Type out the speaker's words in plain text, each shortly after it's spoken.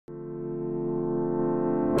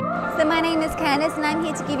Candice and I'm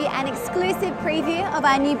here to give you an exclusive preview of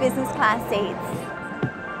our new business class seats.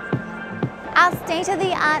 Our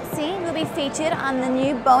state-of-the-art seat will be featured on the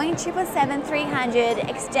new Boeing 777-300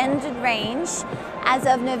 extended range as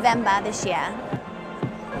of November this year.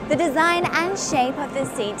 The design and shape of the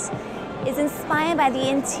seat is inspired by the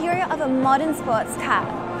interior of a modern sports car.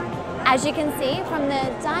 As you can see from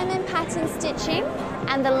the diamond pattern stitching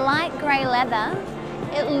and the light grey leather,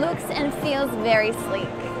 it looks and feels very sleek.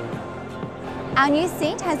 Our new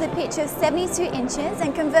seat has a pitch of 72 inches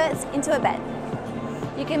and converts into a bed.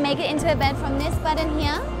 You can make it into a bed from this button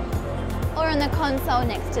here or on the console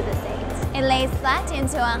next to the seat. It lays flat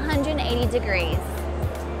into 180 degrees.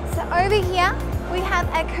 So over here we have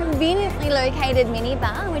a conveniently located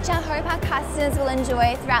minibar, which I hope our customers will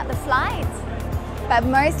enjoy throughout the flight. But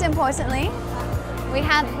most importantly, we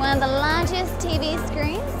have one of the largest TV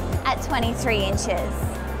screens at 23 inches.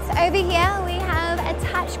 So over here we have a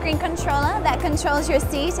touchscreen controller that controls your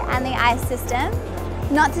seat and the ICE system.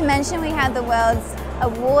 Not to mention we have the world's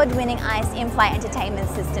award-winning ICE in-flight entertainment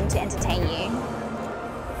system to entertain you.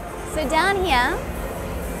 So down here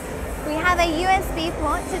we have a USB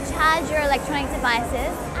port to charge your electronic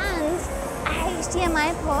devices and a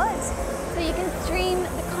HDMI port so you can stream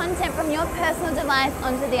the content from your personal device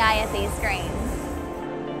onto the IFE screen.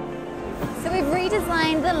 So we've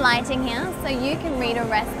redesigned the lighting here so you can read or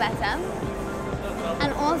rest better,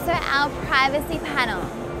 and also our privacy panel.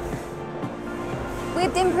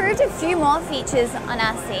 We've improved a few more features on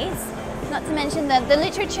our seats, not to mention the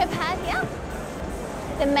literature pad here,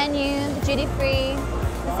 the menu, the duty-free,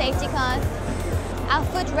 the safety card, our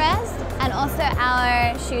footrest, and also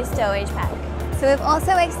our shoe storage pack. So we've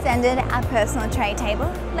also extended our personal tray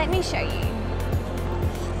table. Let me show you.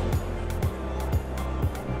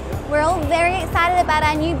 We're all very excited about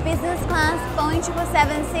our new business class Boeing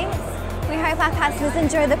 777 seats. We hope our customers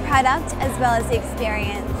enjoy the product as well as the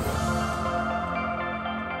experience.